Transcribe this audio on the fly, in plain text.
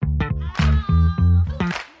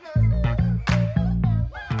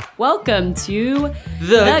Welcome to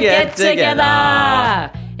The Get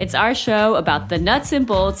Together. It's our show about the nuts and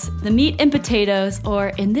bolts, the meat and potatoes, or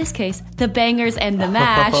in this case, the bangers and the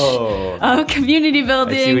mash of community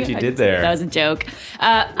building. I see what you did there. That was a joke.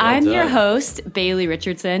 I'm your host, Bailey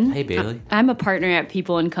Richardson. Hey, Bailey. I'm a partner at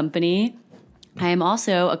People and Company. I am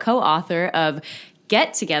also a co-author of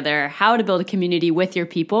Get Together, How to Build a Community with Your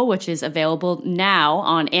People, which is available now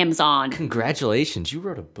on Amazon. Congratulations. You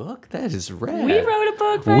wrote a book? That is rad. We wrote a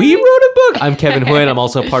book, baby. We wrote a book. I'm Kevin Huynh. I'm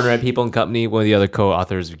also a partner at People and Company, one of the other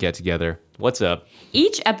co-authors of Get Together. What's up?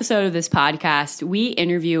 Each episode of this podcast, we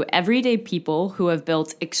interview everyday people who have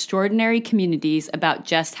built extraordinary communities about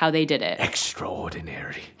just how they did it.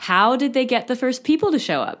 Extraordinary. How did they get the first people to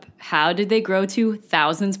show up? How did they grow to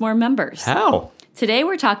thousands more members? How? Today,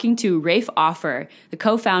 we're talking to Rafe Offer, the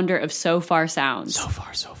co-founder of Sofar Sounds.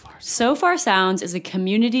 Sofar Sounds is a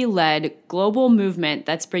community-led global movement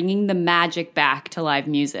that's bringing the magic back to live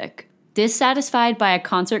music. Dissatisfied by a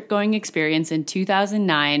concert-going experience in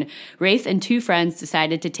 2009, Rafe and two friends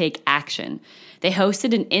decided to take action. They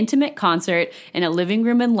hosted an intimate concert in a living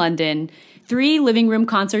room in London. 3 living room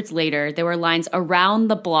concerts later, there were lines around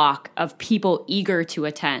the block of people eager to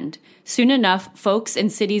attend. Soon enough, folks in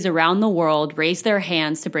cities around the world raised their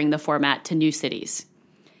hands to bring the format to new cities.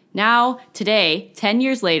 Now, today, 10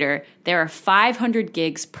 years later, there are 500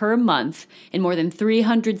 gigs per month in more than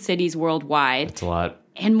 300 cities worldwide. That's a lot.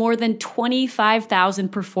 And more than 25,000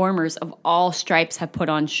 performers of all stripes have put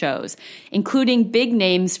on shows, including big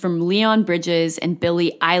names from Leon Bridges and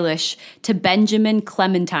Billie Eilish to Benjamin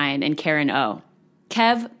Clementine and Karen O.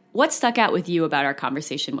 Kev, what stuck out with you about our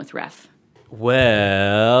conversation with Ref?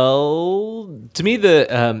 Well, to me,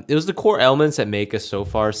 it was the core elements that make a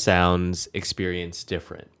Sofar Sounds experience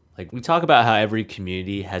different. Like, we talk about how every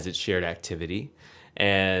community has its shared activity,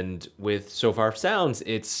 and with Sofar Sounds,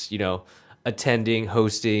 it's, attending,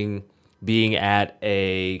 hosting, being at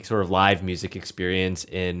a sort of live music experience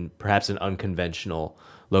in perhaps an unconventional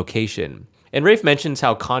location. And Rafe mentions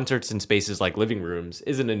how concerts in spaces like living rooms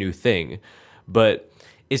isn't a new thing, but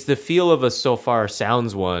it's the feel of a Sofar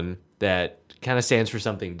Sounds one that kind of stands for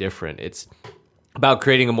something different. It's about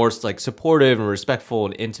creating a more supportive and respectful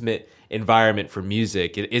and intimate environment for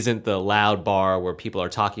music. It isn't the loud bar where people are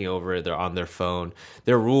talking over it, they're on their phone.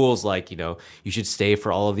 There are rules like, you should stay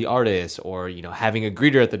for all of the artists, or, having a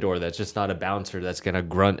greeter at the door that's just not a bouncer that's going to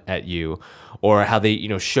grunt at you, or how they,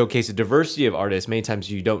 showcase a diversity of artists. Many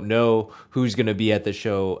times you don't know who's going to be at the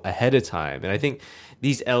show ahead of time. And I think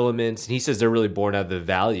these elements, and he says they're really born out of the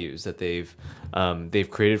values that they've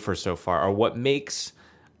created for Sofar, are what makes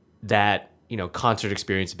that concert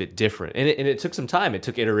experience a bit different. And it took some time. It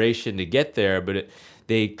took iteration to get there, but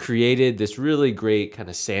they created this really great kind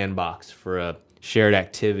of sandbox for a shared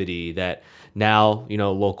activity that now,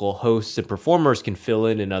 local hosts and performers can fill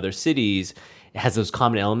in other cities. It has those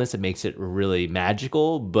common elements that makes it really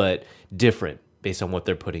magical, but different based on what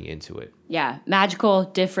they're putting into it. Yeah, magical,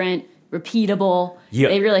 different, repeatable. Yep.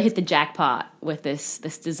 They really hit the jackpot with this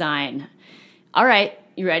design. All right,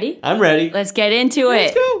 you ready? I'm ready. Let's get into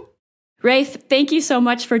it. Let's go. Rafe, thank you so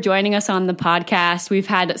much for joining us on the podcast. We've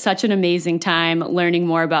had such an amazing time learning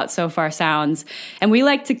more about Sofar Sounds. And we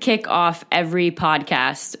like to kick off every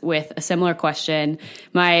podcast with a similar question.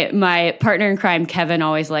 My partner in crime, Kevin,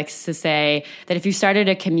 always likes to say that if you started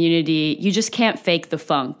a community, you just can't fake the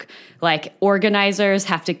funk. Like, organizers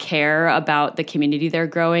have to care about the community they're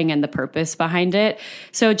growing and the purpose behind it.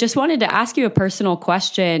 So just wanted to ask you a personal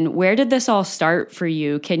question. Where did this all start for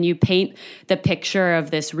you? Can you paint the picture of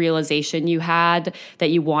this realization you had that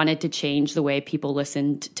you wanted to change the way people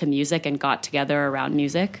listened to music and got together around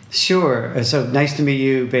music? Sure. So nice to meet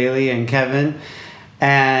you, Bailey and Kevin.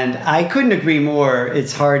 And I couldn't agree more.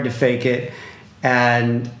 It's hard to fake it.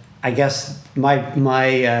 And I guess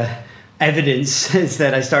my evidence is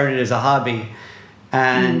that I started as a hobby,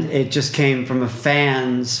 and it just came from a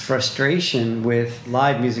fan's frustration with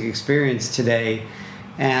live music experience today.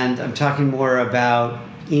 And I'm talking more about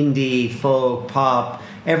indie, folk, pop,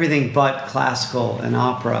 everything but classical and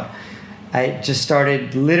opera. I just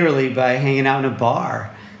started literally by hanging out in a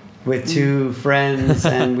bar with 2 friends,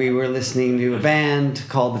 and we were listening to a band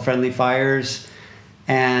called the Friendly Fires.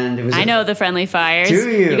 And it was I know the Friendly Fires. Do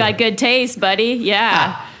you? You got good taste, buddy.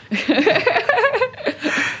 Yeah.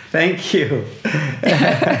 Thank you.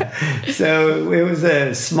 So it was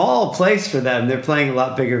a small place for them. They're playing a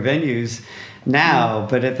lot bigger venues now,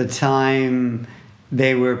 but at the time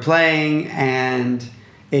they were playing, and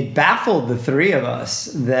it baffled the 3 of us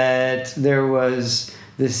that there was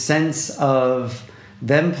this sense of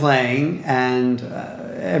them playing and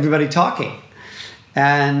everybody talking,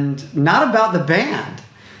 and not about the band.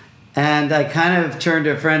 And I kind of turned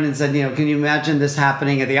to a friend and said, can you imagine this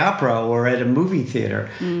happening at the opera or at a movie theater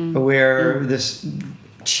where this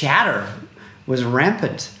chatter was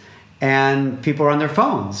rampant and people were on their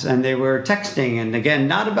phones and they were texting, and again,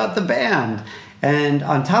 not about the band. And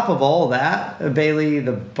on top of all that, Bailey,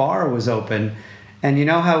 the bar was open. And you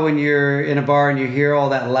know how when you're in a bar and you hear all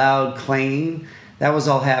that loud clanging, that was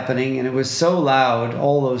all happening. And it was so loud,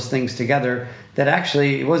 all those things together, that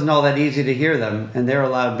actually it wasn't all that easy to hear them. And they're a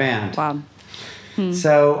loud band. Wow.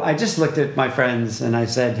 So I just looked at my friends and I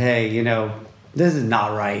said, hey, this is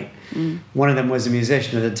not right. One of them was a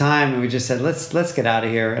musician at the time. And we just said, let's get out of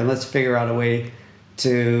here and let's figure out a way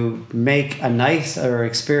to make a nicer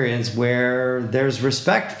experience where there's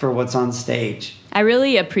respect for what's on stage. I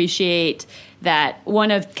really appreciate that one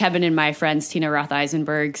of Kevin and my friends, Tina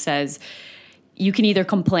Roth-Eisenberg, says, you can either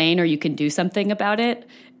complain or you can do something about it.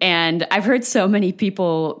 And I've heard so many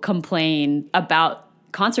people complain about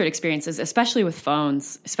concert experiences, especially with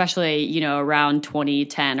phones, especially, around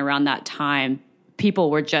 2010, around that time, people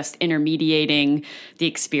were just intermediating the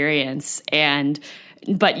experience.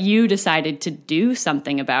 But you decided to do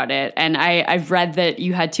something about it. And I've read that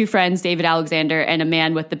you had two friends, David Alexander and a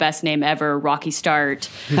man with the best name ever, Rocky Start,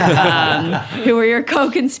 who were your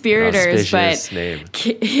co-conspirators. Auspicious name.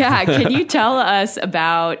 Can you tell us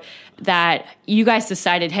about that? You guys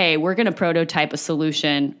decided, hey, we're going to prototype a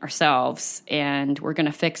solution ourselves and we're going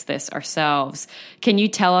to fix this ourselves. Can you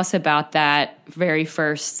tell us about that very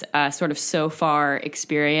first sort of Sofar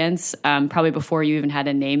experience, probably before you even had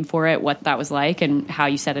a name for it, what that was like and how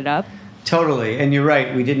you set it up? Totally. And you're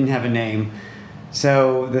right, we didn't have a name.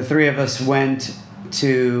 So the three of us went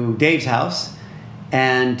to Dave's house,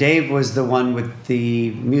 and Dave was the one with the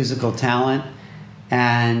musical talent.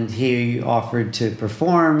 And he offered to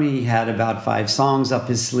perform. He had about 5 songs up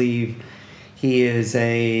his sleeve. He is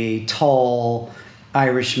a tall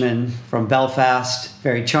Irishman from Belfast,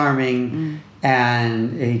 very charming.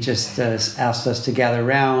 And he just asked us to gather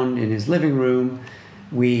around in his living room.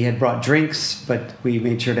 We had brought drinks, but we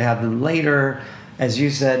made sure to have them later. As you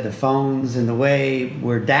said, the phones in the way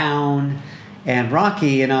were down. And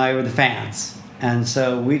Rocky and I were the fans. And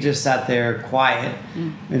so we just sat there quiet,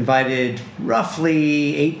 invited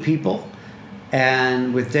roughly 8 people.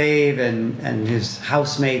 And with Dave and his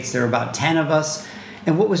housemates, there were about 10 of us.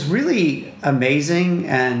 And what was really amazing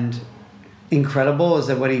and incredible is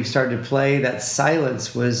that when he started to play, that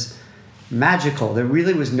silence was magical. There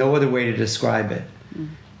really was no other way to describe it.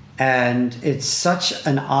 And it's such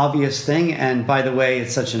an obvious thing. And by the way,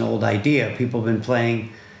 it's such an old idea. People have been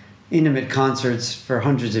playing intimate concerts for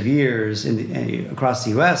hundreds of years across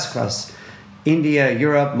the US, across India,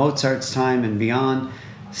 Europe, Mozart's time and beyond.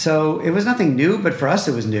 So it was nothing new, but for us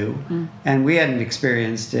it was new. And we hadn't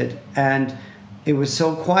experienced it. And it was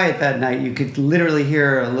so quiet that night, you could literally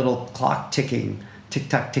hear a little clock ticking,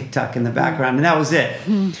 tick-tock, in the background, and that was it.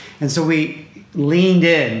 And so we leaned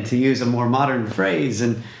in, to use a more modern phrase,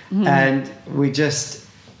 and we just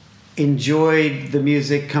enjoyed the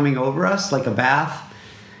music coming over us like a bath.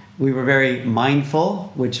 We were very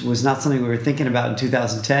mindful, which was not something we were thinking about in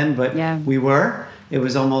 2010, but we were. It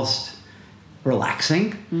was almost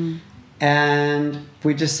relaxing. And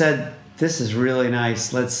we just said, this is really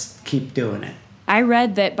nice. Let's keep doing it. I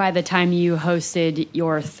read that by the time you hosted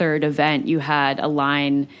your third event, you had a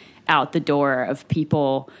line out the door of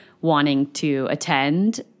people wanting to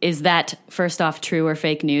attend. Is that, first off, true or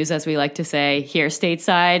fake news, as we like to say here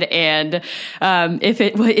stateside? And if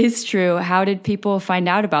it is true, how did people find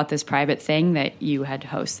out about this private thing that you had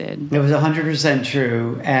hosted? It was 100%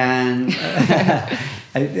 true. And,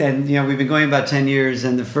 and we've been going about 10 years,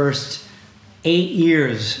 and the first 8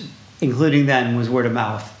 years, including then, was word of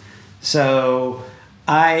mouth. So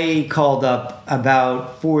I called up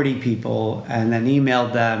about 40 people and then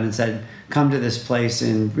emailed them and said, come to this place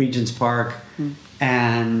in Regent's Park.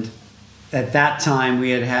 And at that time, we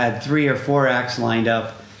had 3 or 4 acts lined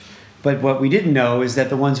up. But what we didn't know is that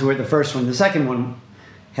the ones who were at the first one, the second one,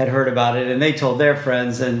 had heard about it, and they told their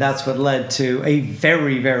friends, and that's what led to a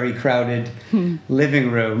very, very crowded living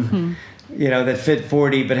room, that fit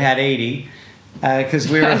 40 but had 80. Because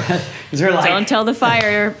we were like... Don't tell the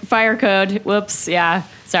fire code. Whoops, yeah.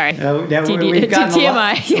 Sorry. We've gotten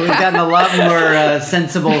a lot more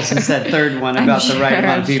sensible since that third one about the right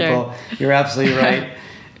amount of people. Sure. You're absolutely right.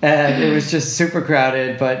 And it was just super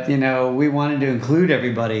crowded, but we wanted to include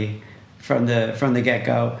everybody from the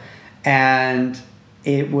get-go, and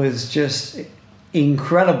it was just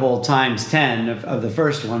incredible times 10 of the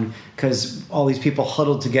first one, because all these people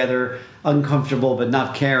huddled together, uncomfortable but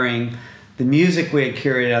not caring. The music we had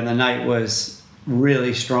curated on the night was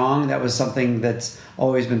really strong. That was something that's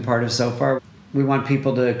always been part of Sofar. We want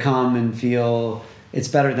people to come and feel it's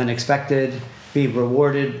better than expected, be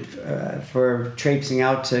rewarded for traipsing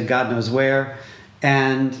out to God knows where.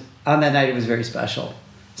 And on that night, it was very special.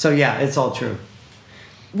 So yeah, it's all true.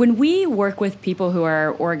 When we work with people who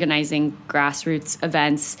are organizing grassroots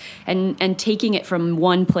events and taking it from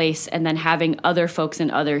one place and then having other folks in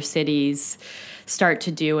other cities start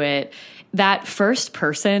to do it, that first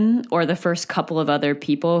person or the first couple of other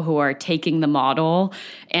people who are taking the model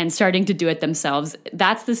and starting to do it themselves,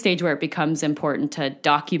 that's the stage where it becomes important to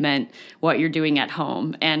document what you're doing at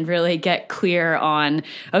home and really get clear on,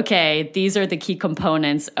 okay, these are the key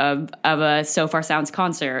components of a Sofar Sounds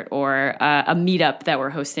concert or a meetup that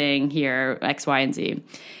we're hosting here, X, Y, and Z.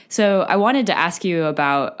 So I wanted to ask you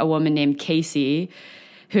about a woman named Casey,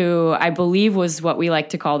 who I believe was what we like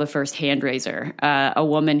to call the first hand raiser, a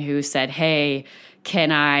woman who said, hey,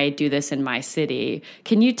 can I do this in my city?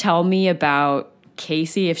 Can you tell me about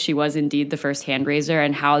Casey, if she was indeed the first hand raiser,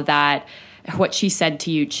 and how what she said to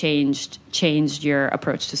you changed your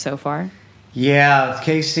approach to Sofar? Yeah,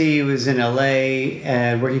 Casey was in LA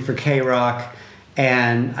and working for K-Rock,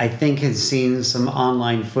 and I think had seen some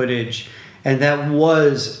online footage. And that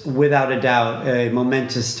was, without a doubt, a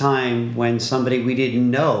momentous time when somebody we didn't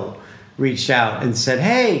know reached out and said,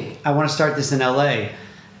 hey, I want to start this in LA.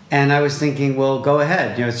 And I was thinking, well, go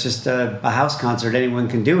ahead. It's just a house concert. Anyone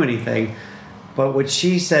can do anything. But what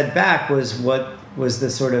she said back was what was the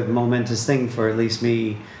sort of momentous thing for at least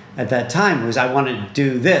me at that time, was I want to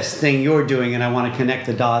do this thing you're doing, and I want to connect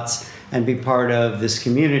the dots and be part of this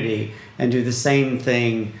community and do the same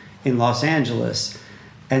thing in Los Angeles.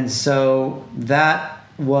 And so that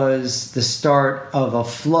was the start of a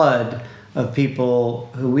flood of people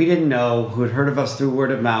who we didn't know, who had heard of us through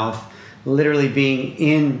word of mouth, literally being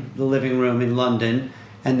in the living room in London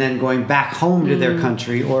and then going back home to their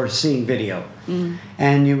country or seeing video.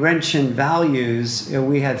 And you mentioned values.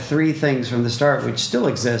 We had 3 things from the start, which still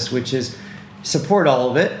exist, which is support all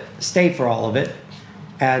of it, stay for all of it.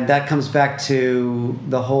 And that comes back to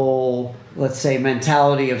the whole, let's say,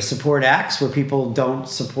 mentality of support acts, where people don't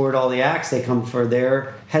support all the acts. They come for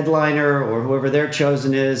their headliner or whoever their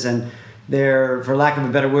chosen is, and they're, for lack of a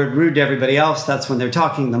better word, rude to everybody else. That's when they're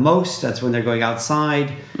talking the most. That's when they're going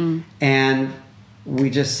outside. And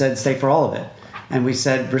we just said, stay for all of it. And we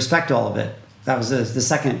said, respect all of it. That was the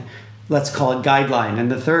second, let's call it, guideline.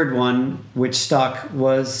 And the third one, which stuck,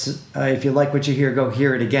 was if you like what you hear, go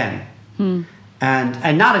hear it again.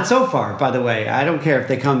 And not at Sofar, by the way. I don't care if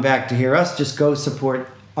they come back to hear us. Just go support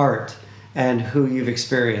art and who you've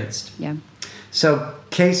experienced. Yeah. So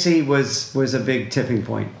Casey was a big tipping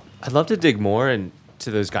point. I'd love to dig more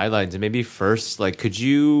into those guidelines. And maybe first, could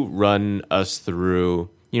you run us through,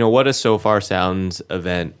 what a Sofar Sounds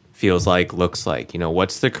event feels like, looks like?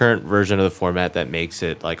 What's the current version of the format that makes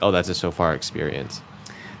it like, oh, that's a Sofar experience?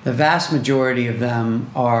 The vast majority of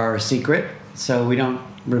them are secret. So we don't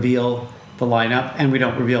reveal the lineup, and we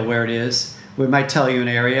don't reveal where it is. We might tell you an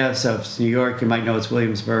area. So if it's New York, you might know it's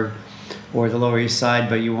Williamsburg or the Lower East Side,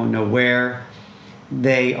 but you won't know where.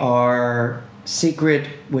 They are secret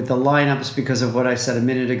with the lineups because of what I said a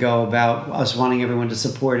minute ago about us wanting everyone to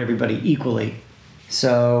support everybody equally.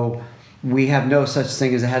 So we have no such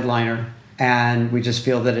thing as a headliner, and we just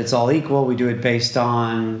feel that it's all equal. We do it based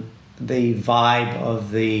on the vibe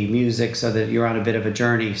of the music, so that you're on a bit of a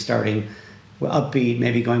journey, starting upbeat,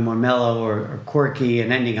 maybe going more mellow or quirky,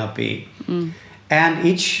 and ending upbeat. And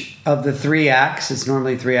each of the 3 acts, it's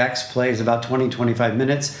normally 3 acts, plays about 20-25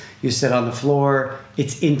 minutes. You sit on the floor.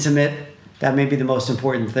 It's intimate. That may be the most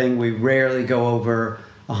important thing. We rarely go over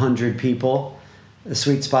 100 people. The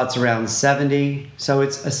sweet spot's around 70. So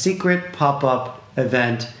it's a secret pop-up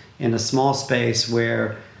event in a small space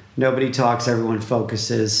where nobody talks, everyone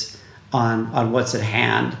focuses on what's at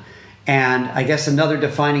hand. And I guess another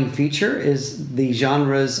defining feature is the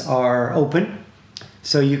genres are open.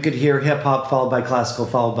 So you could hear hip-hop followed by classical,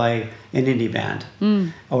 followed by an indie band,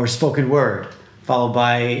 or spoken word, followed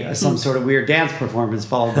by some sort of weird dance performance,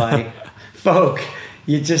 followed by folk.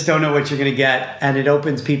 You just don't know what you're going to get, and it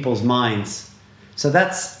opens people's minds. So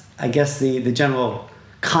that's, I guess, the general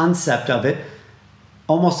concept of it.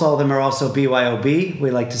 Almost all of them are also BYOB. We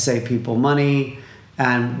like to save people money,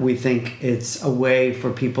 and we think it's a way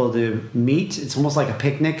for people to meet. It's almost like a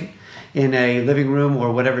picnic in a living room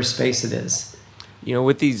or whatever space it is.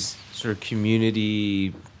 With these sort of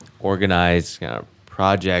community organized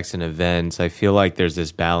projects and events, I feel like there's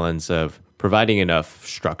this balance of providing enough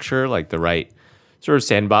structure, like the right sort of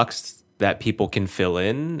sandbox that people can fill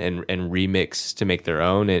in and remix to make their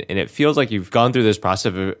own. And it feels like you've gone through this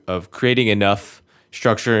process of creating enough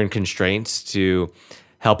structure and constraints to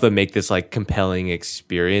help them make this like compelling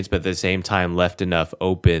experience, but at the same time left enough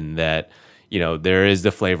open that, there is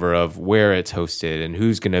the flavor of where it's hosted and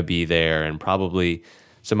who's going to be there and probably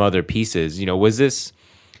some other pieces. Was this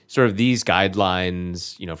sort of these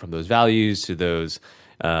guidelines, from those values to those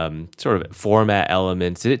sort of format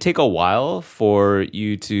elements, did it take a while for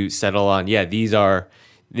you to settle on, these are,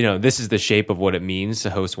 this is the shape of what it means to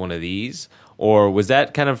host one of these? Or was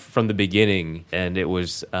that kind of from the beginning and it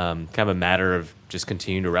was kind of a matter of just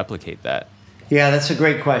continuing to replicate that? Yeah, that's a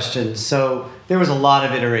great question. So there was a lot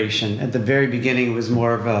of iteration. At the very beginning, it was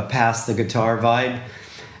more of a pass the guitar vibe.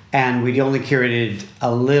 And we only curated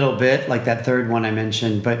a little bit, like that third one I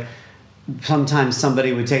mentioned. But sometimes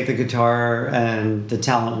somebody would take the guitar and the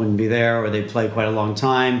talent wouldn't be there, or they'd play quite a long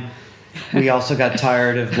time. We also got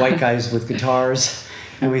tired of white guys with guitars.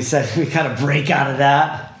 And we said we got to break out of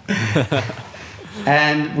that.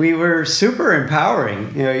 And we were super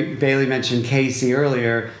empowering. Bailey mentioned Casey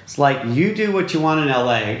earlier. It's like, you do what you want in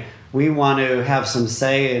LA. We want to have some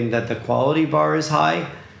say in that the quality bar is high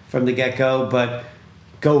from the get-go, but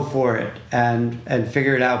go for it and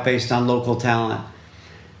figure it out based on local talent.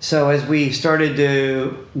 So as we started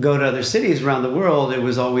to go to other cities around the world, it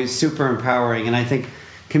was always super empowering. And I think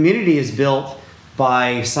community is built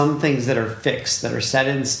by some things that are fixed, that are set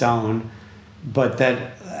in stone, but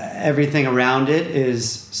that everything around it is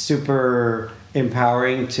super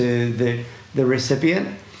empowering to the recipient.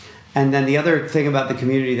 And then the other thing about the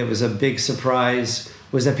community that was a big surprise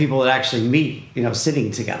was that people would actually meet,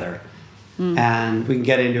 sitting together. And we can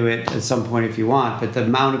get into it at some point if you want, but the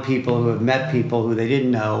amount of people who have met people who they didn't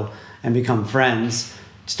know and become friends,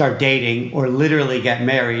 start dating, or literally get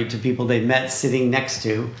married to people they met sitting next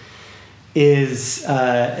to is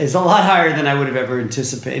a lot higher than I would have ever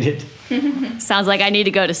anticipated. Sounds like I need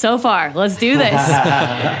to go to Sofar. Let's do this.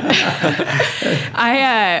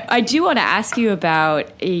 I do want to ask you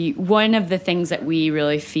about one of the things that we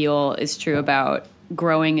really feel is true about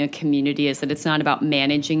growing a community is that it's not about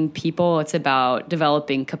managing people. It's about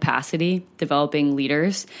developing capacity, developing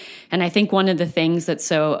leaders. And I think one of the things that's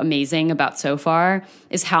so amazing about Sofar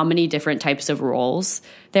is how many different types of roles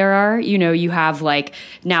there are. You have like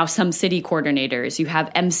now some city coordinators, you have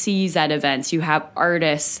MCs at events, you have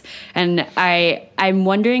artists. And I'm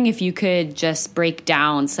wondering if you could just break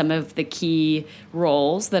down some of the key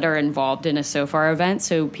roles that are involved in a Sofar event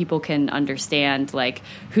so people can understand like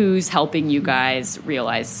who's helping you guys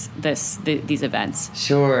realize these events.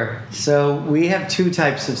 Sure. So we have two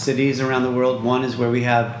types of cities around the world. One is where we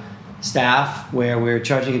have staff, where we're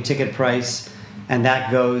charging a ticket price, and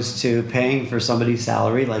that goes to paying for somebody's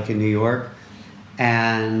salary, like in New York.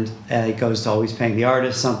 And it goes to always paying the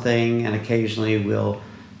artist something, and occasionally we'll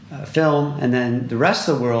film. And then the rest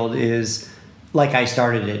of the world is, like I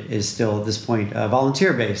started it, is still at this point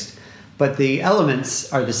volunteer-based. But the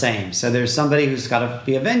elements are the same. So there's somebody who's got to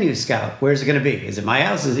be a venue scout. Where's it going to be? Is it my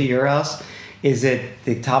house? Is it your house? Is it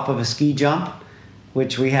the top of a ski jump?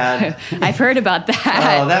 Which we had. I've heard about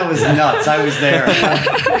that. Oh, that was nuts. I was there.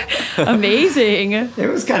 Amazing. It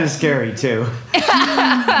was kind of scary, too.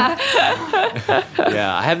 Yeah,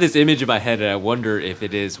 I have this image in my head, and I wonder if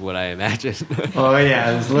it is what I imagine. Oh,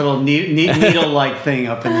 yeah, this little needle-like thing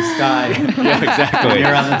up in the sky. Yeah, exactly. And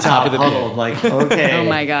you're on the top of the huddled, like, okay. Oh,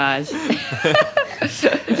 my gosh.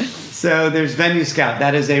 So there's venue scout.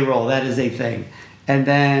 That is a role. That is a thing. And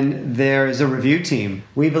then there's a review team.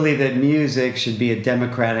 We believe that music should be a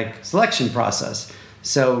democratic selection process.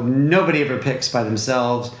 So nobody ever picks by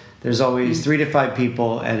themselves. There's always 3 to 5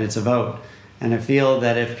 people, and it's a vote. And I feel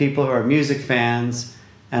that if people who are music fans,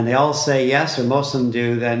 and they all say yes, or most of them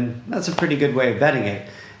do, then that's a pretty good way of vetting it.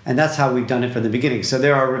 And that's how we've done it from the beginning. So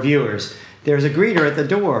there are reviewers. There's a greeter at the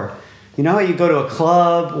door. You know how you go to a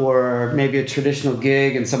club or maybe a traditional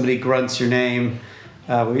gig and somebody grunts your name,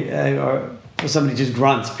 or somebody just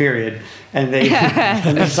grunts, period, and they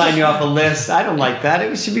sign you off a list. I don't like that.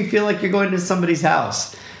 It should feel like you're going to somebody's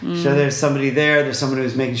house. So there's somebody there. There's someone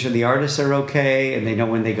who's making sure the artists are okay and they know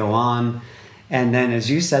when they go on. And then, as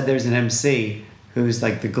you said, there's an MC who's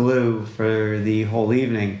like the glue for the whole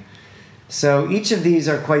evening. So each of these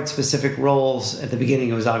are quite specific roles. At the beginning,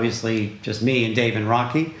 it was obviously just me and Dave and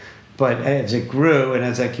Rocky. But as it grew and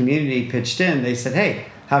as that community pitched in, they said, hey,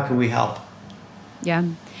 how can we help? Yeah.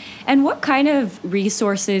 And what kind of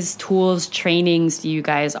resources, tools, trainings do you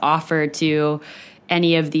guys offer to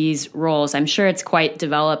any of these roles? I'm sure it's quite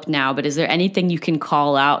developed now, but is there anything you can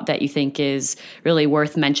call out that you think is really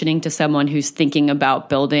worth mentioning to someone who's thinking about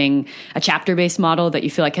building a chapter-based model that you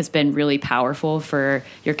feel like has been really powerful for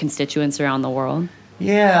your constituents around the world?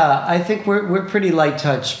 Yeah, I think we're pretty light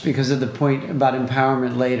touch because of the point about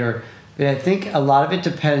empowerment later. But I think a lot of it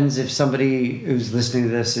depends if somebody who's listening to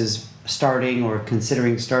this is starting or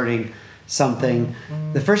considering starting something.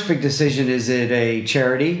 The first big decision, is it a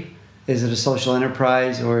charity? Is it a social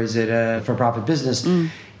enterprise? Or is it a for-profit business?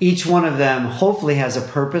 Each one of them hopefully has a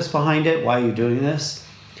purpose behind it. Why are you doing this?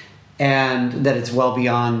 And that it's well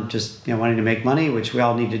beyond just wanting to make money, which we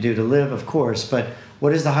all need to do to live, of course. But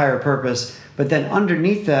what is the higher purpose? But then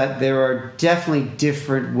underneath that, there are definitely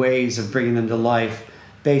different ways of bringing them to life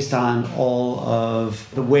based on all of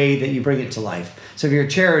the way that you bring it to life. So if you're a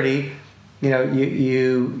charity,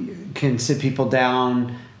 you can sit people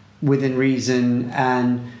down within reason,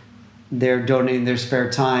 and they're donating their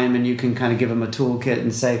spare time, and you can kind of give them a toolkit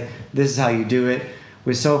and say, this is how you do it.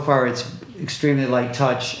 With Sofar, it's extremely light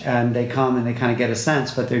touch, and they come and they kind of get a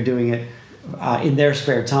sense, but they're doing it in their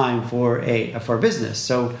spare time for a business.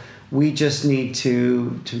 So we just need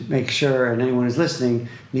to make sure, and anyone who's listening,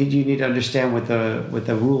 you need to understand what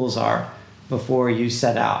the rules are before you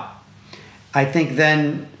set out. I think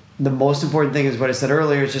then the most important thing is what I said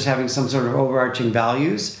earlier, is just having some sort of overarching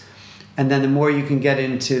values. And then the more you can get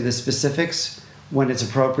into the specifics when it's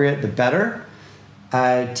appropriate, the better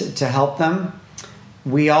to help them.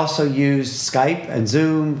 We also used Skype and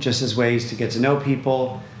Zoom just as ways to get to know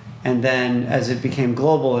people. And then as it became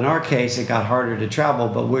global, in our case, it got harder to travel,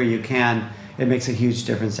 but where you can, it makes a huge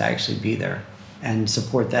difference to actually be there and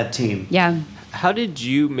support that team. Yeah. How did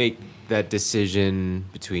you make that decision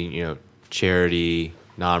between, charity,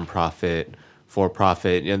 nonprofit,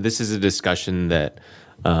 for-profit? This is a discussion that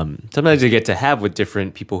sometimes you get to have with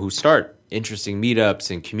different people who start interesting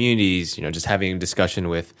meetups and communities. Just having a discussion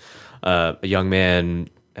with a young man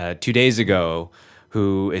 2 days ago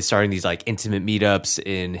who is starting these intimate meetups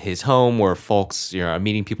in his home where folks are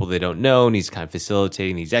meeting people they don't know, and he's kind of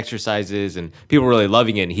facilitating these exercises, and people are really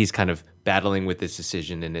loving it, and he's kind of battling with this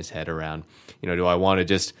decision in his head around, do I want to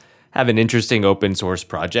just have an interesting open source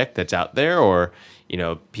project that's out there, or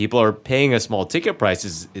people are paying a small ticket price?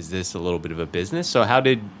 Is this a little bit of a business? So how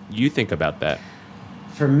did you think about that?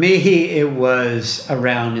 For me, it was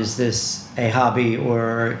around, is this a hobby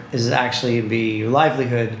or is it actually be your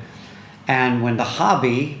livelihood? And when the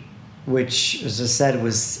hobby, which as I said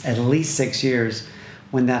was at least 6 years,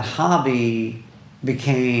 when that hobby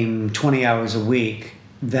became 20 hours a week,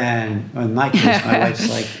 then in my case, my wife's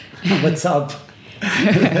like, what's up?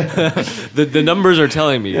 the numbers are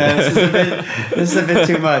telling me. Yeah, this is a bit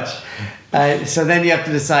too much. So then you have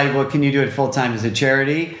to decide, well, can you do it full time as a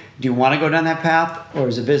charity? Do you want to go down that path, or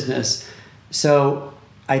as a business? So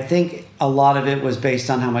I think a lot of it was based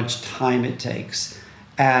on how much time it takes.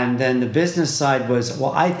 And then the business side was,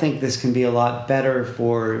 well, I think this can be a lot better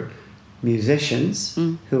for musicians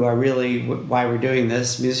who are really why we're doing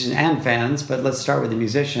this, musicians and fans, but let's start with the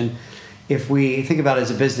musician. If we think about it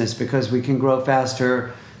as a business, because we can grow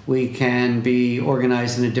faster, we can be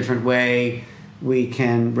organized in a different way, we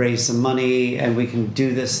can raise some money, and we can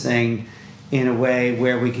do this thing in a way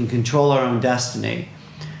where we can control our own destiny.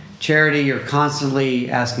 Charity, you're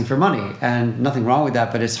constantly asking for money, and nothing wrong with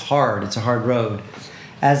that, but it's hard. It's a hard road.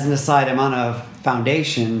 As an aside, I'm on a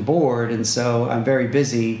foundation board, and so I'm very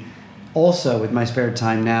busy also with my spare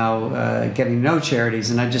time now getting to know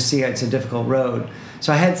charities, and I just see it's a difficult road.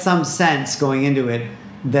 So I had some sense going into it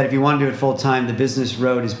that if you want to do it full time, the business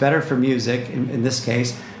road is better for music, in this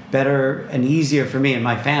case, better and easier for me and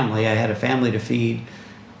my family. I had a family to feed,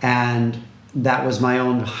 and that was my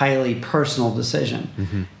own highly personal decision.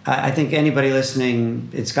 Mm-hmm. I think anybody listening,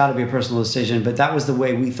 it's got to be a personal decision, but that was the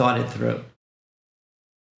way we thought it through.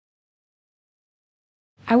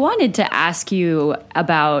 I wanted to ask you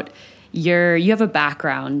about you have a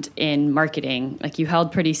background in marketing. Like, you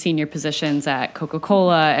held pretty senior positions at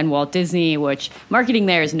Coca-Cola and Walt Disney, which marketing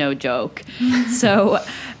there is no joke. So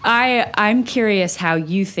I'm curious how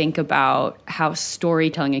you think about how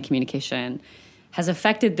storytelling and communication has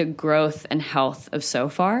affected the growth and health of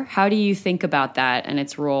Sofar. How do you think about that and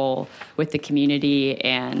its role with the community?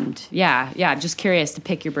 And I'm just curious to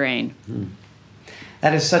pick your brain.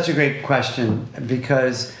 That is such a great question,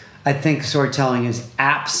 because I think storytelling is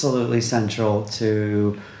absolutely central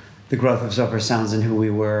to the growth of Sofar Sounds and who we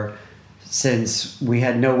were, since we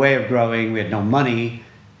had no way of growing, we had no money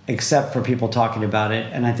except for people talking about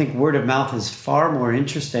it. And I think word of mouth is far more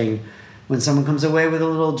interesting when someone comes away with a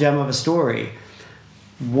little gem of a story.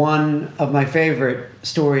 One of my favorite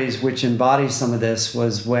stories which embodies some of this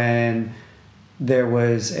was when there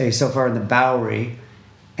was a Sofar in the Bowery,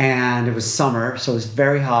 and it was summer, so it was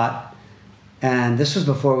very hot. And this was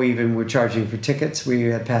before we even were charging for tickets. We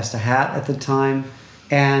had passed a hat at the time,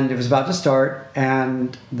 and it was about to start,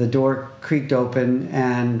 and the door creaked open,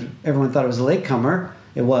 and everyone thought it was a latecomer.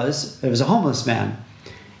 It was a homeless man.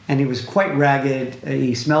 and he was quite ragged.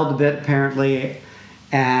 He smelled a bit, apparently,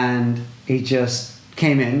 and he just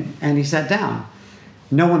came in and he sat down.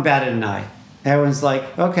 No one batted an eye. Everyone's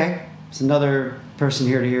like, okay, it's another person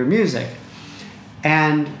here to hear music.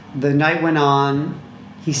 And the night went on.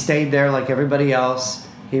 He stayed there like everybody else.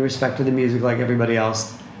 He respected the music like everybody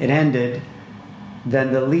else. It ended.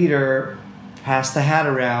 Then the leader passed the hat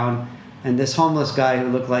around, and this homeless guy who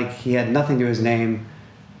looked like he had nothing to his name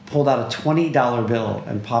pulled out a $20 bill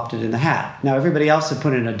and popped it in the hat. Now, everybody else had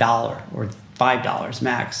put in $1 or $5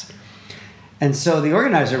 max. And so the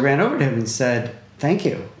organizer ran over to him and said, thank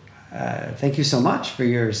you. Thank you so much for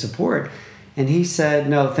your support. And he said,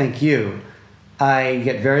 no, thank you. I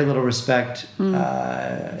get very little respect.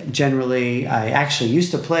 Generally, I actually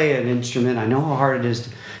used to play an instrument. I know how hard it is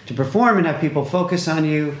to perform and have people focus on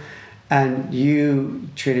you. And you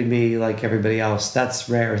treated me like everybody else. That's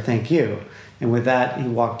rare. Thank you. And with that, he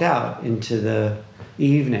walked out into the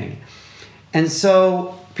evening. And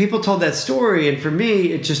so people told that story. And for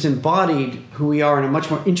me, it just embodied who we are in a much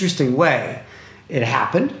more interesting way. It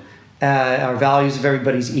happened. Our values of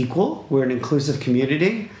everybody's equal. We're an inclusive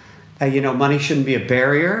community. Money shouldn't be a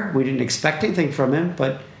barrier. We didn't expect anything from him,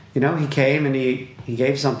 but, he came and he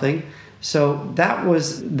gave something. So that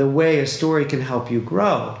was the way a story can help you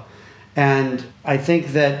grow. And I think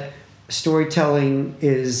that storytelling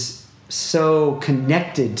is so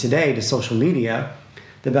connected today to social media.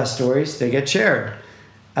 The best stories, they get shared.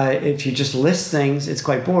 If you just list things, it's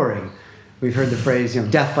quite boring. We've heard the phrase,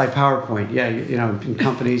 death by PowerPoint. Yeah, in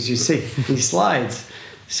companies you see these slides.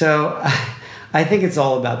 So I think it's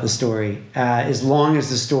all about the story, as long as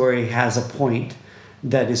the story has a point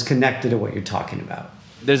that is connected to what you're talking about.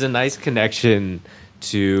 There's a nice connection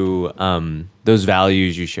to those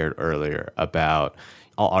values you shared earlier about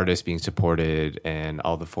all artists being supported and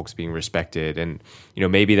all the folks being respected. And,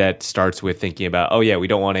 maybe that starts with thinking about, we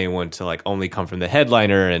don't want anyone to only come from the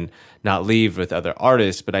headliner and not leave with other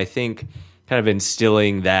artists. But I think kind of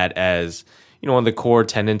instilling that as, one of the core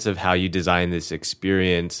tenets of how you design this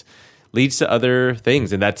experience leads to other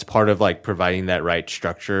things. And that's part of providing that right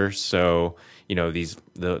structure. So,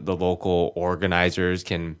 the local organizers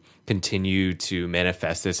can continue to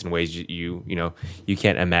manifest this in ways you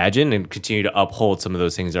can't imagine, and continue to uphold some of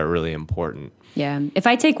those things that are really important. Yeah. If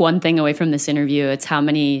I take one thing away from this interview, it's how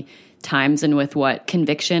many times and with what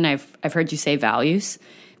conviction I've heard you say values.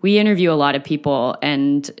 We interview a lot of people,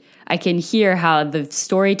 and I can hear how the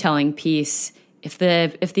storytelling piece, if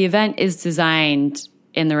the event is designed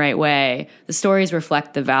in the right way, the stories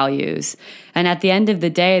reflect the values. And at the end of the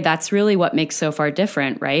day, that's really what makes Sofar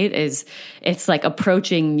different, right? Is it's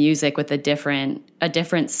approaching music with a different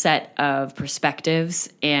set of perspectives,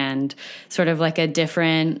 and sort of a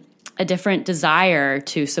different desire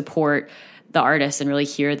to support the artist and really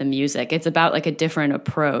hear the music. It's about a different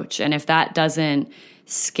approach. And if that doesn't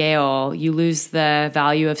scale, you lose the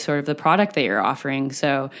value of sort of the product that you're offering.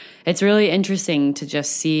 So it's really interesting to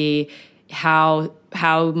just see how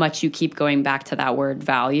much you keep going back to that word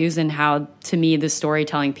values, and how, to me, the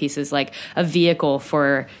storytelling piece is a vehicle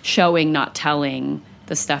for showing, not telling,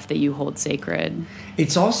 the stuff that you hold sacred.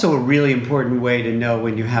 It's also a really important way to know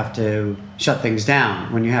when you have to shut things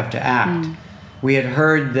down, when you have to act. We had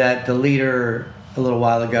heard that the leader a little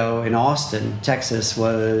while ago in Austin, Texas,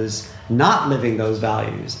 was not living those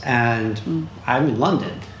values. And I'm in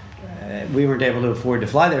London. We weren't able to afford to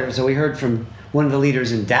fly there, so we heard from one of the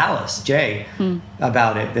leaders in Dallas, Jay,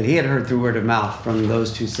 about it, that he had heard through word of mouth from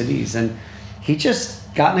those two cities. And he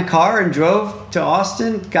just got in a car and drove to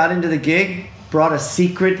Austin, got into the gig, brought a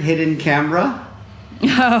secret hidden camera.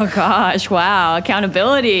 Oh, gosh. Wow.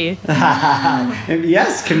 Accountability.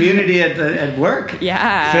 Yes, community at work.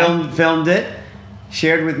 Yeah. Filmed it,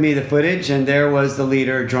 shared with me the footage, and there was the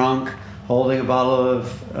leader drunk, holding a bottle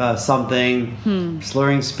of something,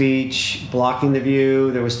 slurring speech, blocking the view.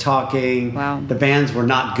 There was talking. Wow. The bands were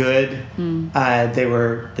not good. They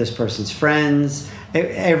were this person's friends.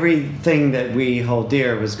 Everything that we hold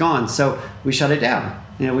dear was gone. So we shut it down.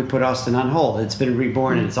 We put Austin on hold. It's been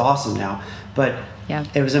reborn and it's awesome now. But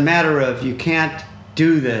it was a matter of, you can't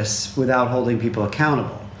do this without holding people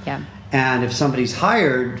accountable. Yeah. And if somebody's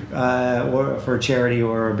hired or for a charity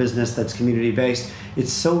or a business that's community-based,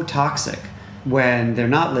 it's so toxic when they're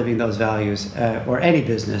not living those values, or any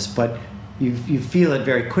business, but you feel it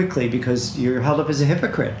very quickly because you're held up as a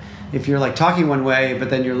hypocrite. If you're talking one way, but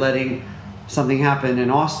then you're letting something happen in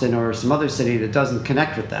Austin or some other city that doesn't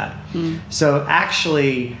connect with that. So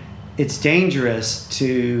actually, it's dangerous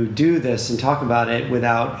to do this and talk about it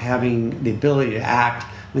without having the ability to act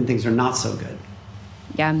when things are not so good.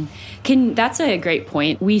 Yeah. That's a great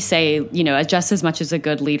point. We say, just as much as a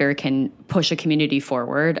good leader can push a community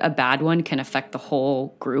forward, a bad one can affect the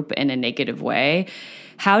whole group in a negative way.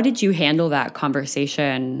 How did you handle that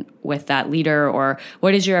conversation with that leader, or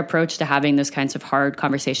what is your approach to having those kinds of hard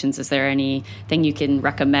conversations? Is there anything you can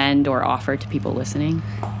recommend or offer to people listening?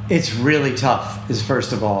 It's really tough, is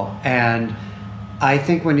first of all. And I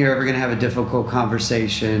think when you're ever going to have a difficult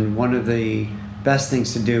conversation, one of the best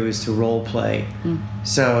things to do is to role play.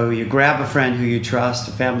 So you grab a friend who you trust,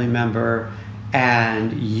 a family member,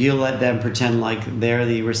 and you let them pretend like they're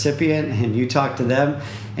the recipient, and you talk to them,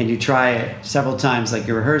 and you try it several times like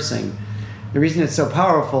you're rehearsing. The reason it's so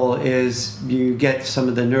powerful is you get some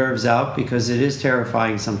of the nerves out, because it is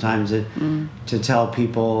terrifying sometimes to tell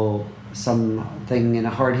people something in a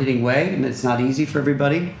hard-hitting way, and it's not easy for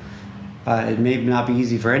everybody. It may not be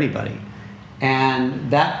easy for anybody.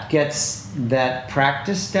 And that gets that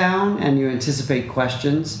practice down, and you anticipate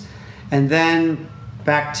questions. And then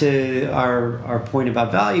back to our point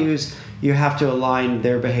about values, you have to align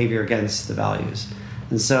their behavior against the values.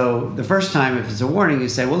 And so the first time, if it's a warning, you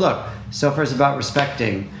say, well, look, Sofar is about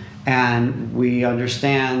respecting. And we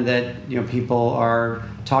understand that people are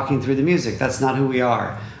talking through the music. That's not who we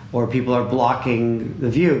are. Or people are blocking the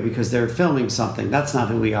view because they're filming something. That's not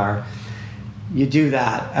who we are. You do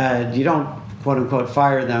that. You don't, quote unquote,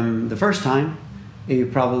 fire them the first time. You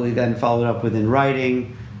probably then follow it up with in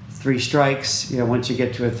writing, 3 strikes. Once you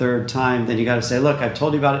get to a third time, then you got to say, look, I've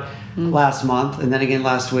told you about it last month, and then again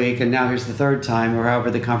last week, and now here's the third time, or however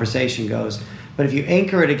the conversation goes. But if you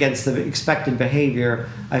anchor it against the expected behavior,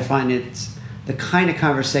 I find it's the kind of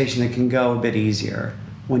conversation that can go a bit easier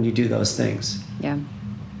when you do those things. Yeah,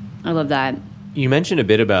 I love that. You mentioned a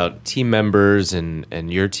bit about team members and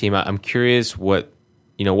your team. I'm curious what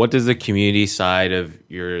does the community side of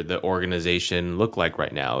the organization look like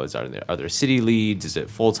right now? Are there city leads? Is it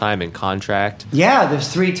full-time and contract? Yeah, there's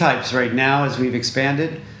 3 types right now as we've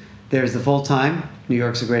expanded. There's the full-time. New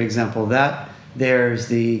York's a great example of that. There's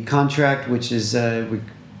the contract, which is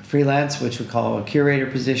freelance, which we call a curator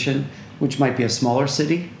position, which might be a smaller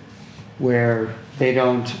city where they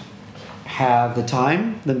don't have the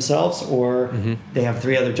time themselves, or they have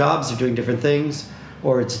 3 other jobs, they're doing different things,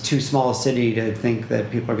 or it's too small a city to think that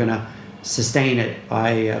people are going to sustain it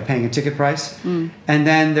by paying a ticket price. And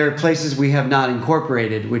then there are places we have not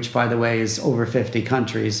incorporated, which, by the way, is over 50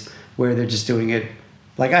 countries, where they're just doing it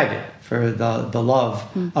like I did for the love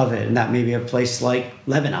of it. And that may be a place like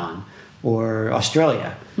Lebanon or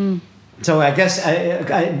Australia. So I guess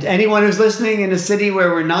anyone who's listening in a city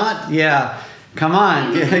where we're not, come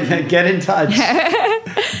on, get in touch.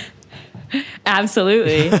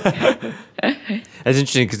 Absolutely. That's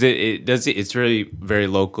interesting, because it's really very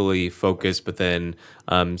locally focused, but then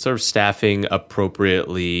sort of staffing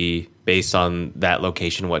appropriately based on that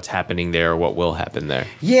location, what's happening there, what will happen there.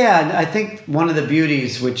 Yeah, and I think one of the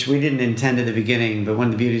beauties, which we didn't intend at the beginning, but one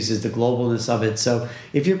of the beauties is the globalness of it. So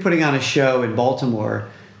if you're putting on a show in Baltimore,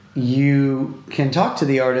 you can talk to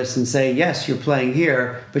the artist and say, yes, you're playing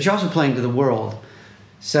here, but you're also playing to the world.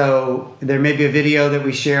 So there may be a video that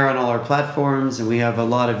we share on all our platforms, and we have a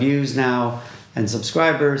lot of views now and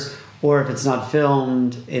subscribers. Or if it's not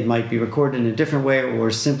filmed, it might be recorded in a different way or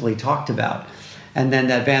simply talked about. And then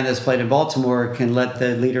that band that's played in Baltimore can let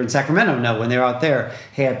the leader in Sacramento know when they're out there,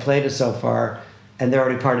 hey, I played it so far, and they're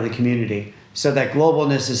already part of the community. So that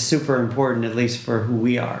globalness is super important, at least for who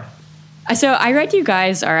we are. So I read you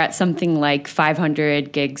guys are at something like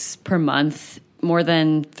 500 gigs per month, more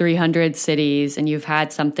than 300 cities, and you've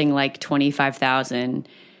had something like 25,000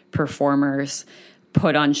 performers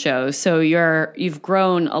put on shows. So you've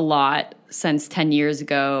grown a lot since 10 years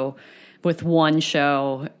ago with one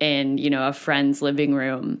show in, a friend's living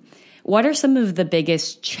room. What are some of the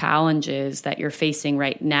biggest challenges that you're facing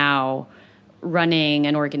right now running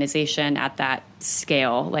an organization at that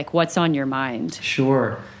scale? Like, what's on your mind?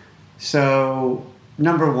 Sure. So,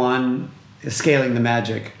 number one is scaling the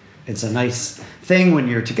magic. It's a nice thing when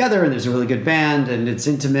you're together and there's a really good band and it's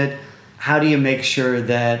intimate. How do you make sure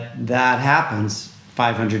that happens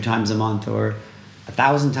 500 times a month or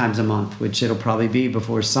 1,000 times a month, which it'll probably be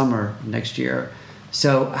before summer next year?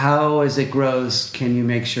 So how, as it grows, can you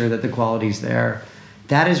make sure that the quality's there?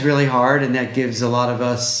 That is really hard, and that gives a lot of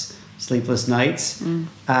us sleepless nights.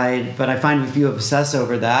 But I find if you obsess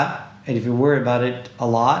over that, and if you worry about it a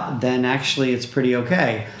lot, then actually it's pretty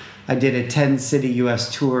okay. I did a 10-city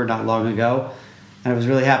U.S. tour not long ago, and I was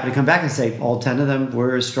really happy to come back and say all 10 of them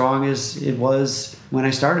were as strong as it was when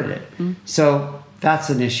I started it. So that's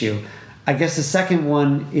an issue. I guess the second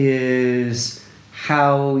one is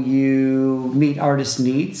how you meet artists'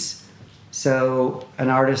 needs. So an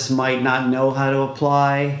artist might not know how to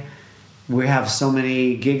apply. We have so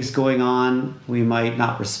many gigs going on, we might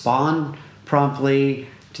not respond promptly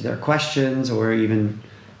to their questions, or even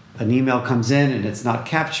an email comes in and it's not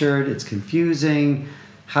captured, it's confusing.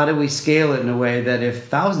 How do we scale it in a way that if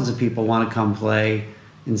thousands of people want to come play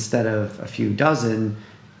instead of a few dozen,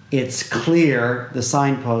 it's clear, the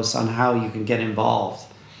signposts on how you can get involved,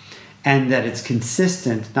 and that it's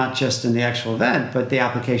consistent, not just in the actual event, but the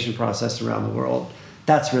application process around the world.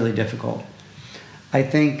 That's really difficult. I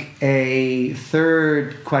think a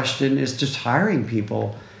third question is just hiring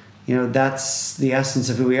people. That's the essence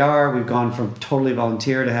of who we are. We've gone from totally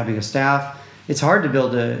volunteer to having a staff. It's hard to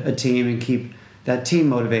build a team and keep that team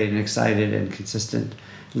motivated and excited and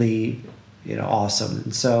consistently, awesome.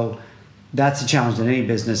 And so that's a challenge that any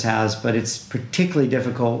business has, but it's particularly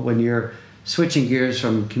difficult when you're switching gears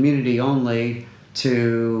from community only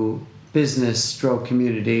to business stroke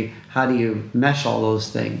community. How do you mesh all those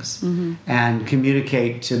things and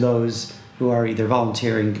communicate to those who are either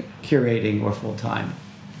volunteering, curating, or full-time?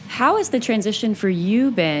 How has the transition for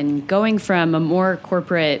you been, going from a more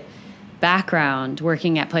corporate background,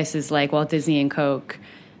 working at places like Walt Disney and Coke,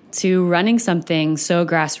 to running something so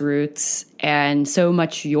grassroots and so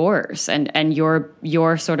much yours and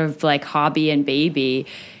your sort of like hobby and baby?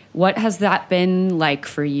 What has that been like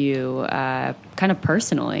for you, kind of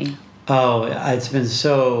personally? Oh, it's been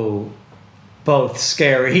so both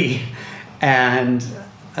scary and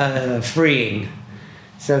freeing.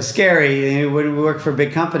 So scary, when we work for a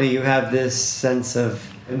big company, you have this sense of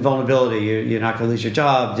invulnerability. You're not going to lose your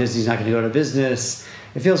job. Disney's not going to go out of business.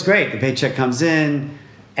 It feels great. The paycheck comes in,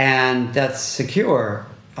 and that's secure.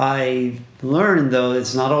 I learned, though,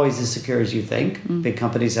 it's not always as secure as you think. Big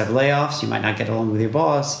companies have layoffs. You might not get along with your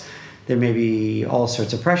boss. There may be all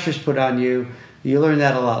sorts of pressures put on you. You learn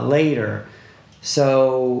that a lot later.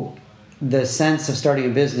 So the sense of starting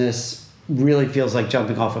a business really feels like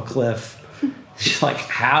jumping off a cliff. Like,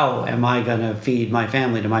 how am I going to feed my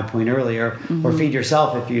family, to my point earlier, or feed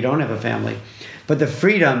yourself if you don't have a family? But the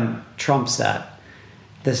freedom trumps that.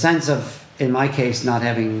 The sense of, in my case, not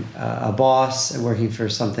having a boss and working for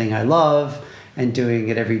something I love and doing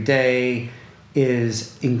it every day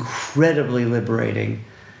is incredibly liberating.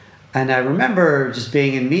 And I remember just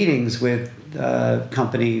being in meetings with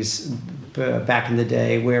companies back in the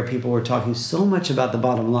day where people were talking so much about the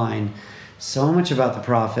bottom line, so much about the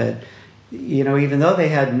profit. Even though they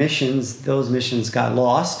had missions, those missions got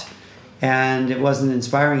lost, and it wasn't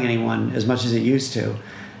inspiring anyone as much as it used to.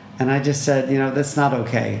 And I just said, that's not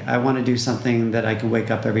okay. I want to do something that I can wake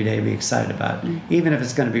up every day and be excited about, even if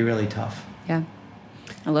it's going to be really tough. Yeah,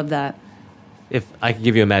 I love that. If I could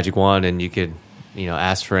give you a magic wand and you could,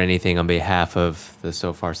 ask for anything on behalf of the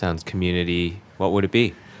Sofar Sounds community, what would it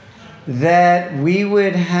be? That we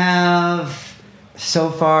would have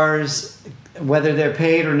Sofars, whether they're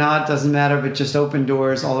paid or not, doesn't matter, but just open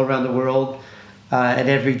doors all around the world at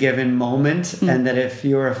every given moment. And that if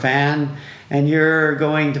you're a fan and you're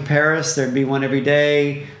going to Paris, there'd be one every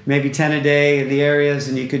day, maybe 10 a day in the areas,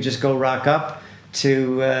 and you could just go rock up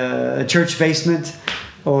to a church basement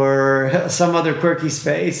or some other quirky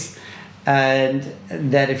space. And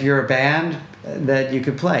that if you're a band, that you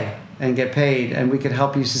could play and get paid, and we could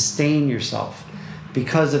help you sustain yourself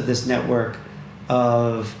because of this network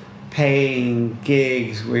of paying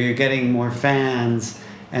gigs where you're getting more fans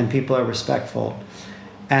and people are respectful.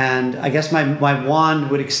 And I guess my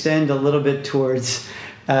wand would extend a little bit towards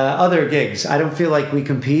other gigs. I don't feel like we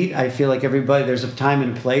compete. I feel like there's a time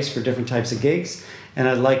and place for different types of gigs, and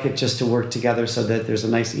I'd like it just to work together so that there's a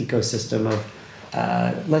nice ecosystem of,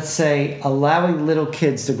 let's say, allowing little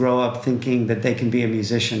kids to grow up thinking that they can be a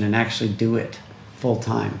musician and actually do it full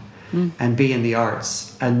time and be in the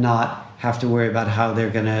arts and not have to worry about how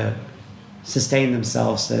they're going to sustain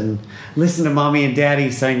themselves and listen to mommy and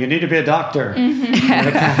daddy saying, you need to be a doctor.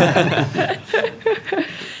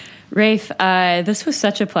 Rafe, this was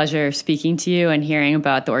such a pleasure speaking to you and hearing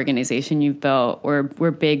about the organization you've built.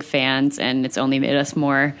 We're big fans, and it's only made us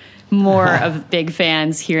more of big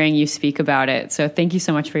fans hearing you speak about it. So thank you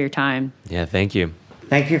so much for your time. Yeah, thank you.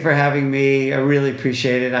 Thank you for having me. I really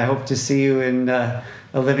appreciate it. I hope to see you in a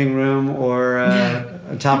living room or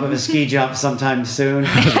on top of a ski jump sometime soon.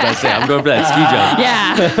 I was about to say, I'm going for that ski jump.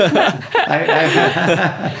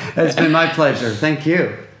 Yeah. It's been my pleasure. Thank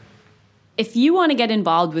you. If you want to get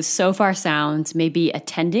involved with Sofar Sounds, maybe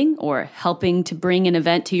attending or helping to bring an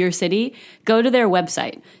event to your city, go to their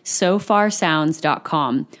website,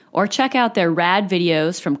 sofarsounds.com, or check out their rad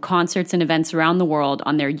videos from concerts and events around the world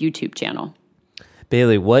on their YouTube channel.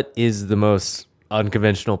 Bailey, what is the most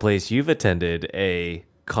unconventional place you've attended a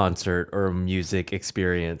concert or music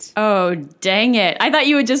experience? Oh, dang it. I thought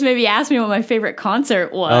you would just maybe ask me what my favorite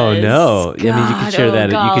concert was. Oh, no. God, I mean, you could share that.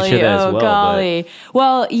 Golly, you could share that as well. Golly.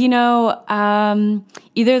 Well,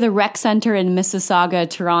 either the Rec Center in Mississauga,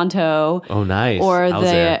 Toronto. Oh, nice. Or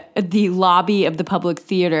the lobby of the Public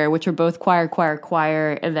Theater, which are both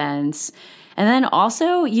choir events. And then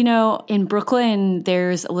also, in Brooklyn,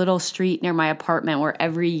 there's a little street near my apartment where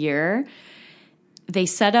every year they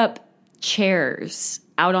set up chairs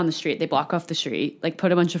out on the street. They block off the street, like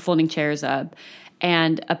put a bunch of folding chairs up.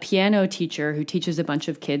 And a piano teacher who teaches a bunch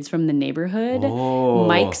of kids from the neighborhood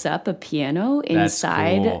mics up a piano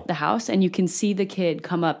inside the house. And you can see the kid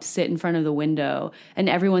come up, sit in front of the window, and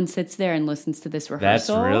everyone sits there and listens to this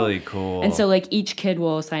rehearsal. That's really cool. And so like each kid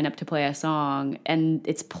will sign up to play a song, and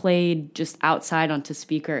it's played just outside onto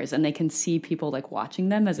speakers, and they can see people like watching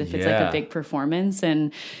them as if it's like a big performance.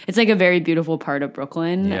 And it's like a very beautiful part of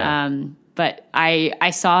Brooklyn. Yeah. But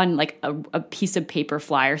I saw like a piece of paper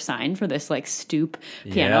flyer sign for this like stoop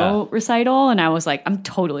piano recital, and I was like, I'm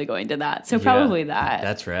totally going to that. So probably that.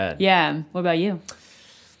 That's rad. Yeah. What about you?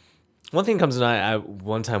 One thing comes to mind.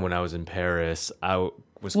 One time when I was in Paris, I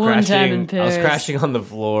was crashing on the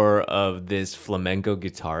floor of this flamenco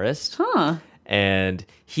guitarist. Huh. And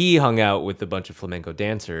he hung out with a bunch of flamenco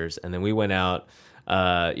dancers, and then we went out.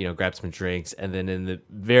 Grabbed some drinks, and then in the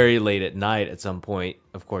very late at night, at some point,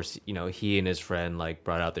 of course, he and his friend like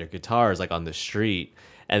brought out their guitars like on the street,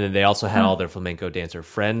 and then they also had all their flamenco dancer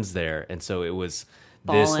friends there, and so it was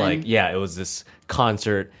this it was this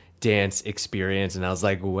concert dance experience, and I was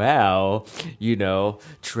like, wow,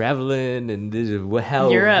 traveling and this is how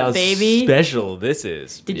Europe, baby. Special this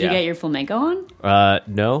is. Did you get your flamenco on?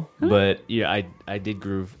 No, but I did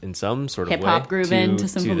groove in some sort of hip-hop grooving to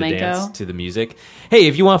some flamenco. The dance, to the music. Hey,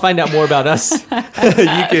 if you want to find out more about us, you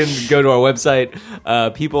can go to our website,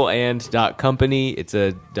 peopleand.company. It's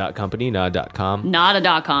a .company, not a .com. Not a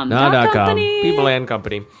 .com. Not .com. People and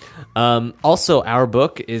Company. Also, our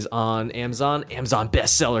book is on Amazon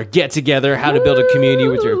bestseller, Get Together, How to Build a Community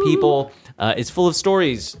with Your People. It's full of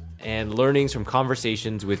stories and learnings from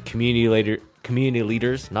conversations with community leaders,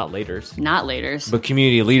 not laters, but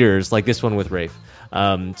community leaders like this one with Rafe.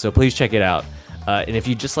 So please check it out. And if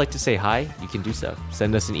you'd just like to say hi, you can do so.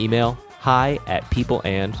 Send us an email,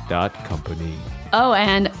 hi@peopleand.company. Oh,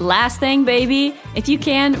 and last thing, baby, if you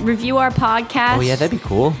can, review our podcast. Oh, yeah, that'd be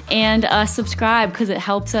cool. And subscribe, because it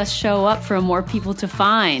helps us show up for more people to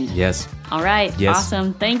find. Yes. All right. Yes.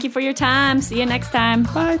 Awesome. Thank you for your time. See you next time.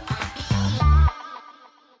 Bye.